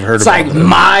 I think I've heard It's about like, that.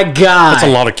 my God. That's a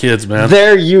lot of kids, man.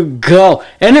 There you go.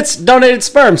 And it's donated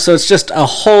sperm, so it's just a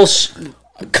whole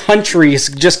country is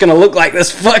just going to look like this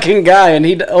fucking guy, and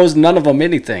he owes none of them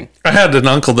anything. I had an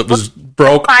uncle that was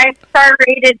broke. 5-star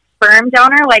rated sperm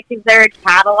donor? Like, is there a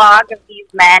catalog of these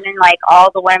men and, like,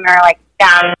 all the women are, like,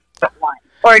 down at one?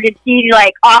 Or did he,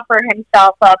 like, offer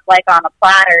himself up, like, on a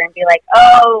platter and be like,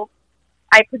 oh,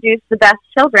 I produce the best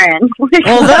children? Well,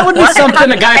 that would be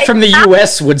something a guy from the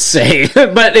U.S. would say.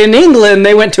 But in England,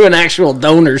 they went to an actual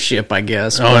donorship, I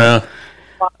guess. Oh, yeah.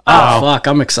 Oh, fuck,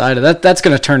 I'm excited. That's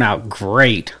going to turn out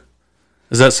great.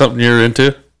 Is that something you're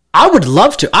into? I would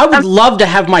love to. I would love to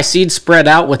have my seed spread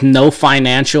out with no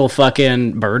financial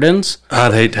fucking burdens.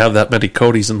 I'd hate to have that many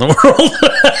Codys in the world.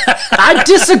 I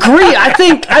disagree. I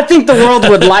think the world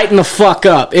would lighten the fuck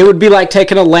up. It would be like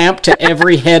taking a lamp to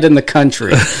every head in the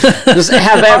country. Just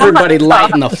have everybody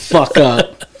lighten the fuck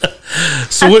up.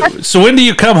 So when do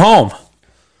you come home?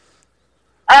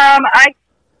 I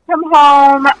come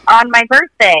home on my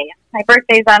birthday. My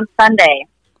birthday's on Sunday.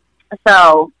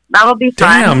 So that'll be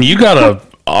fun. Damn, you got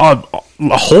a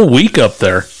whole week up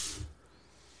there.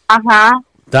 Uh-huh.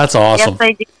 That's awesome. Yes,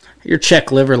 I do. Your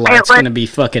Czech liver light's going to be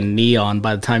fucking neon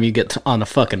by the time you get on a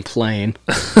fucking plane.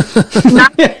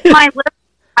 Not my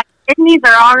kidneys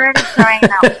are already drying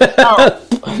out.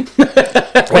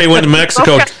 Oh. Hey, went to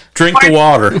Mexico. Drink the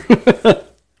water.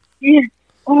 Yeah.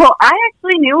 Well, I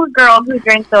actually knew a girl who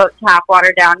drank the tap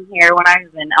water down here when I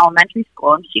was in elementary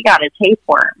school, and she got a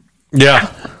tapeworm.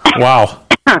 Yeah. Wow.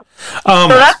 So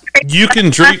that's great. You can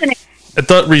drink at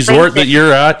the resort that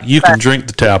you're at. You can drink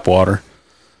the tap water.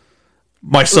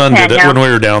 My son did it when we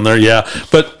were down there. Yeah,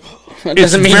 but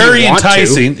it's very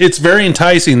enticing. It's very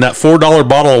enticing, that $4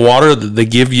 bottle of water that they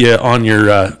give you on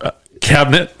your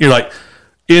cabinet. You're like,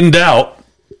 in doubt,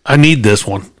 I need this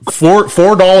one.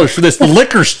 $4 for this. The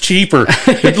liquor's cheaper.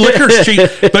 The liquor's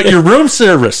cheap, but your room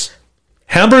service,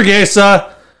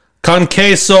 hamburguesa con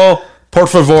queso, por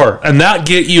favor, and that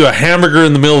get you a hamburger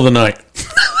in the middle of the night.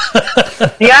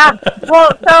 Yeah. Well,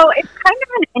 so it's kind of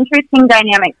an interesting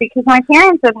dynamic because my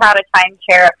parents have had a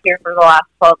timeshare up here for the last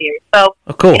 12 years. So,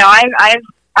 cool. You know,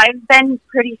 I've been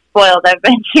pretty spoiled. I've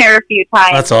been here a few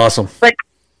times. That's awesome. But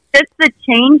just the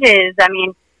changes. I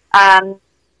mean,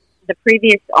 the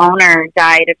previous owner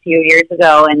died a few years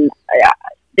ago, and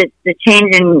the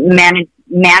change in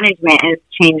management has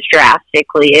changed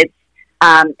drastically. It's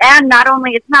and not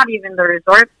only, it's not even the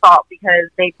resort's fault because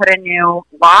they put a new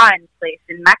law in place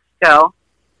in Mexico,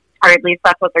 or at least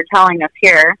that's what they're telling us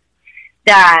here,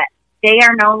 that they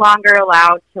are no longer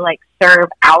allowed to, like, serve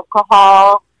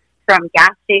alcohol from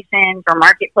gas stations or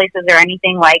marketplaces or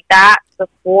anything like that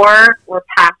before we're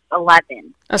past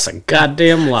 11. That's a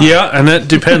goddamn lie. Yeah, and that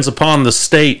depends upon the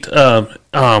state.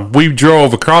 We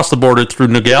drove across the border through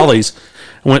Nogales,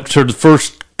 went to the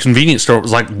first convenience store. It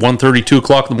was like 1:30, 2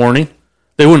 o'clock in the morning.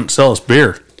 They wouldn't sell us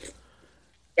beer.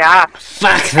 Yeah.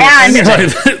 Fuck. And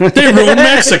They ruined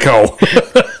Mexico.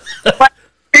 but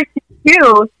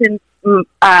too, since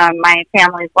my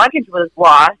family's luggage was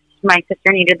lost, my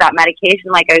sister needed that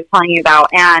medication like I was telling you about.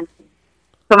 And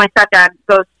so my stepdad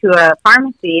goes to a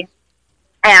pharmacy,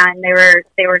 and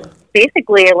they were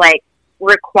basically like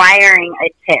requiring a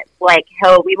tip. Like,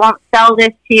 oh, we won't sell this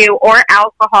to you or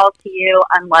alcohol to you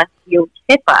unless you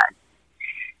tip us.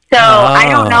 So I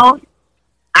don't know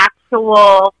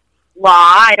actual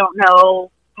law. I don't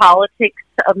know politics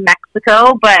of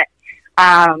Mexico, but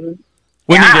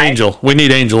we need Angel. We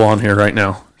need Angel on here right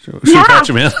now. She patch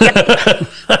him in.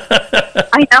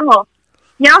 I know.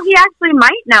 You know, he actually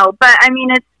might know, but I mean,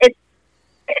 it's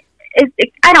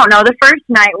I don't know. The first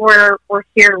night we're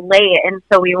here late, and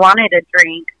so we wanted a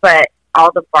drink, but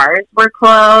all the bars were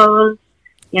closed.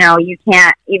 You know, you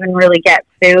can't even really get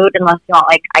food unless you want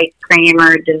like ice cream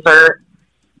or dessert.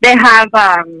 They have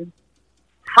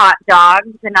hot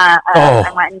dogs, and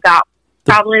I went and got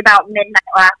probably about midnight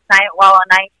last night while a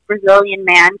nice Brazilian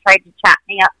man tried to chat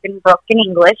me up in broken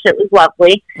English. It was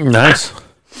lovely. Nice.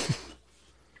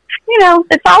 You know,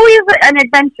 it's always an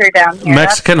adventure down here.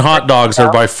 Mexican hot dogs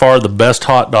are by far the best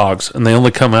hot dogs, and they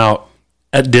only come out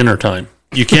at dinner time.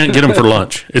 You can't get them for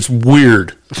lunch. It's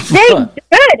weird. They're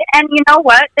good, and you know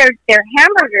what? Their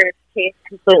hamburgers taste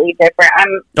completely different.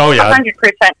 I'm 100%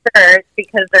 sure it's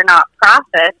because they're not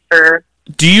processed or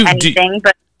anything.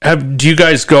 But do you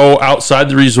guys go outside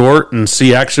the resort and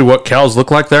see actually what cows look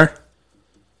like there?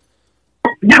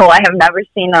 No, I have never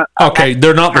seen them. Okay,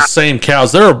 they're not the same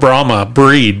cows. They're a Brahma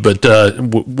breed, but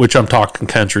which I'm talking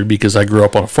country because I grew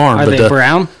up on a farm. Are they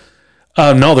brown?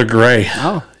 No, they're gray.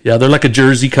 Oh. Yeah, they're like a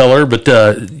Jersey color, but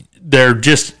they're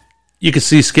just, you can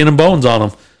see skin and bones on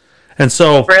them. And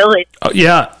so... Really?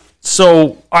 Yeah.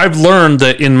 So I've learned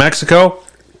that in Mexico,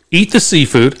 eat the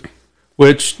seafood,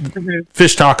 which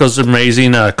fish tacos are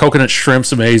amazing, coconut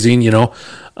shrimp's amazing, you know.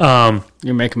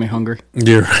 You're making me hungry.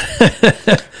 That's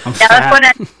what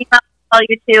I'll tell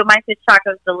you too. My fish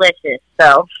taco's delicious,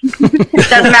 so it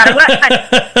doesn't matter what.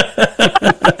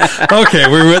 Okay,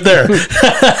 we went there.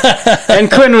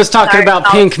 And Quinn was talking about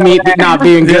pink meat not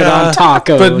being good on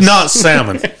tacos, but not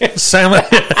salmon. Salmon.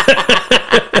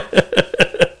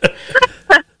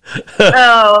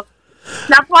 Oh,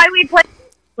 that's why we put a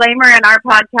disclaimer in our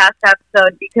podcast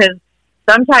episode, because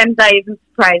sometimes I even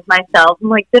surprise myself. I'm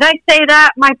like, did I say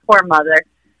that? My poor mother.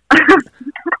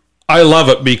 I love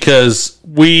it because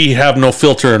we have no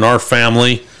filter in our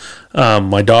family.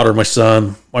 My daughter, my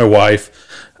son, my wife,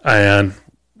 and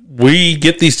we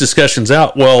get these discussions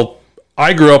out. Well,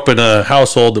 I grew up in a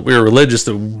household that we were religious,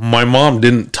 that my mom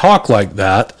didn't talk like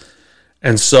that.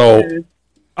 And so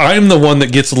I'm the one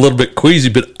that gets a little bit queasy,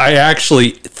 but I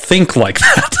actually think like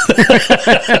that.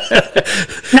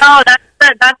 No,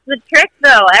 that's the trick,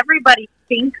 though. Everybody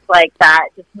thinks like that.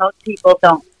 Just most people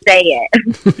don't say it.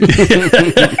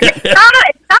 It's not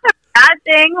a bad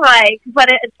thing, but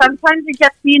sometimes it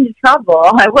gets me into trouble.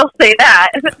 I will say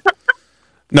that.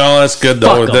 No, that's good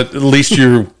though. That at least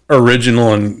you're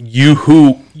original, and you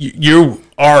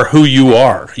are who you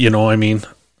are. You know, I mean,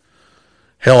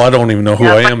 hell, I don't even know who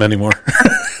I am anymore.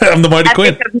 I'm the Mighty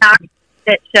Quinn.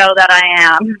 That show that I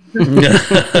am.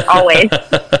 Always.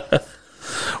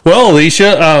 Well,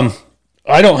 Alicia,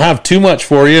 I don't have too much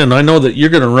for you, and I know that you're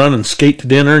going to run and skate to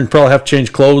dinner and probably have to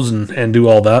change clothes and do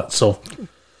all that. So,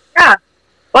 yeah.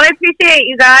 Well, I appreciate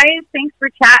you guys. Thanks for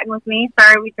chatting with me.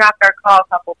 Sorry we dropped our call a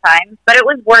couple times, but it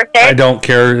was worth it. I don't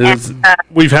care. And,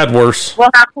 we've had worse.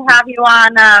 We'll have to have you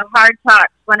on Hard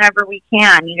Talks whenever we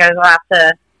can. You guys will have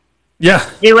to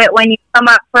do it when you come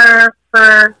up for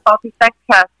Salty Sex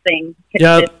Casting.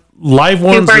 Yeah, live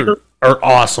ones are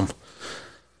awesome.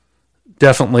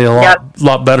 Definitely a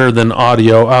lot better than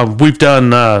audio. We've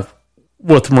done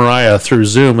with Mariah through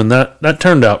Zoom, and that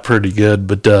turned out pretty good.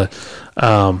 But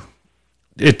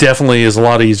it definitely is a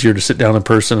lot easier to sit down in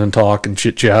person and talk and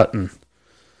chit chat, and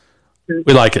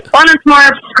we like it. Well, it's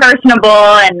more personable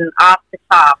and off the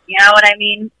top. You know what I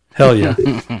mean? Hell yeah!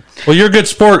 Well, you're a good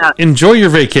sport. Yeah. Enjoy your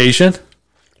vacation.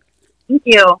 Thank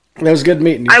you. It was good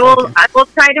meeting you. I will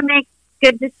try to make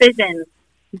good decisions.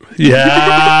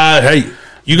 Yeah. Hey.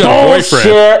 You got a boyfriend.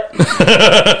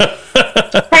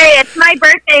 Hey, it's my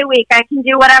birthday week. I can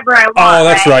do whatever I want. Oh,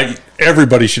 that's right.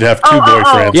 Everybody should have two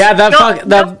boyfriends. Yeah,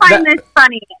 you'll find this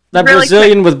funny. That really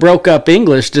Brazilian with broke up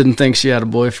English didn't think she had a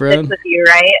quick boyfriend. with you,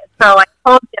 right? So I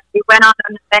told you, we went on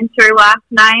an adventure last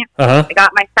night. Uh-huh. I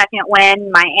got my second win.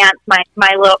 My aunt's my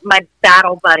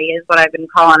battle buddy is what I've been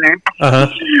calling her. Uh-huh.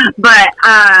 But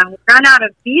we run out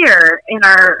of beer in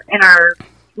our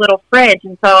little fridge,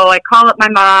 and so I call up my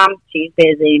mom. She's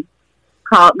busy.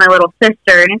 Call up my little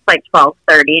sister, and it's like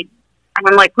 12:30. And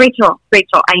I'm like, Rachel,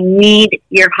 I need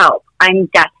your help. I'm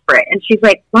desperate. And she's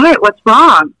like, what? What's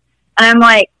wrong? And I'm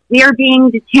like, we are being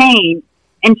detained.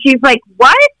 And she's like,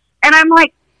 what? And I'm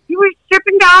like, you were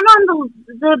stripping down on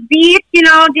the beach, you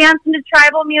know, dancing to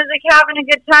tribal music, having a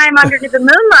good time under the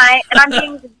moonlight, and I'm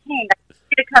being detained. I need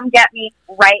you to come get me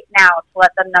right now to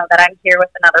let them know that I'm here with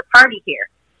another party here.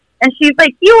 And she's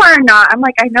like, you are not. I'm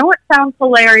like, I know it sounds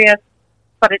hilarious,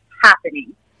 but it's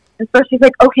happening. And so she's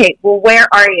like, okay, well, where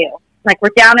are you? Like, we're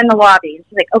down in the lobby. And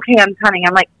she's like, okay, I'm coming.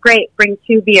 I'm like, great, bring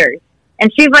 2 beers.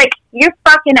 And she's like, you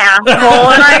fucking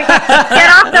asshole. And I get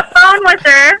off the phone with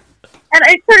her, and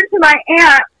I turn to my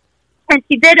aunt, and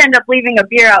she did end up leaving a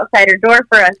beer outside her door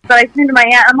for us. But I turned to my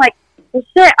aunt, I'm like, well,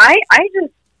 shit, I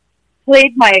just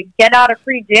played my get out of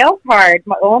free jail card,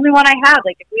 the only one I have.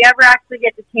 Like, if we ever actually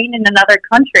get detained in another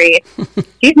country,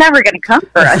 she's never going to come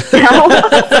for us, you know?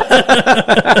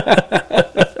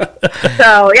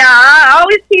 So, yeah, I'm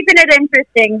always keeping it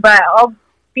interesting, but I'll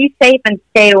be safe and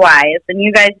stay wise, and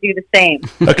you guys do the same.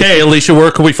 Okay, Alicia,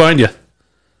 where can we find you?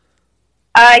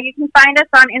 You can find us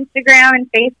on Instagram and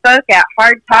Facebook at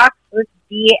Hard Talks with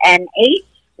DNH.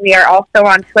 We are also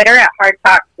on Twitter at Hard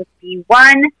Talks with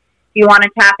B1. If you want to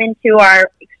tap into our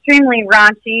extremely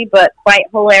raunchy but quite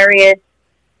hilarious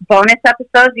bonus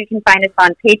episodes, you can find us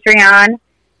on Patreon,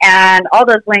 and all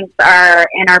those links are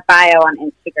in our bio on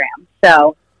Instagram.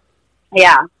 So,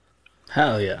 yeah.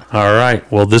 Hell yeah. All right.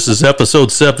 Well, this is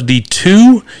episode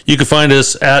 72. You can find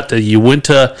us at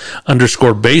Uinta_basement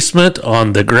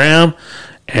on the gram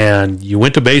and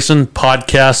Uinta Basin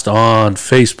podcast on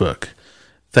Facebook.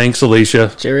 Thanks,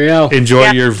 Alicia. Cheerio. Enjoy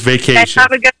Yeah. your Guys, vacation.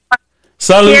 have a good one.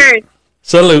 Salute. Cheers.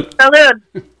 Salute. Salud.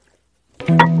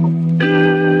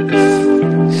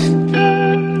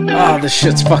 Oh, this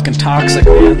shit's fucking toxic,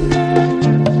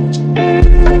 man.